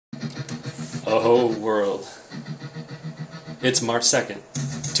Oh world. It's March 2nd,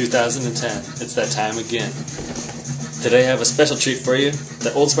 2010. It's that time again. Today I have a special treat for you.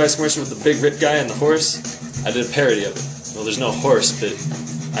 That Old Spice commercial with the big rip guy and the horse, I did a parody of it. Well, there's no horse, but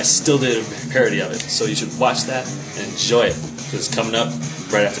I still did a parody of it. So you should watch that and enjoy it, because it's coming up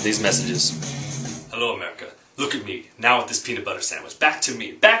right after these messages. Hello, America. Look at me, now with this peanut butter sandwich. Back to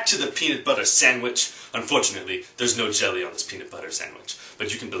me. Back to the peanut butter sandwich. Unfortunately, there's no jelly on this peanut butter sandwich.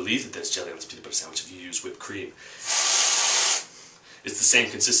 But you can believe that there's jelly on this peanut butter sandwich if you use whipped cream. It's the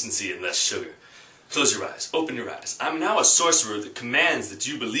same consistency and less sugar. Close your eyes. Open your eyes. I'm now a sorcerer that commands that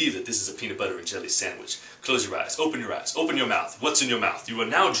you believe that this is a peanut butter and jelly sandwich. Close your eyes. Open your eyes. Open your mouth. What's in your mouth? You are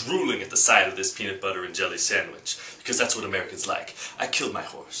now drooling at the sight of this peanut butter and jelly sandwich. Because that's what Americans like. I killed my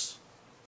horse.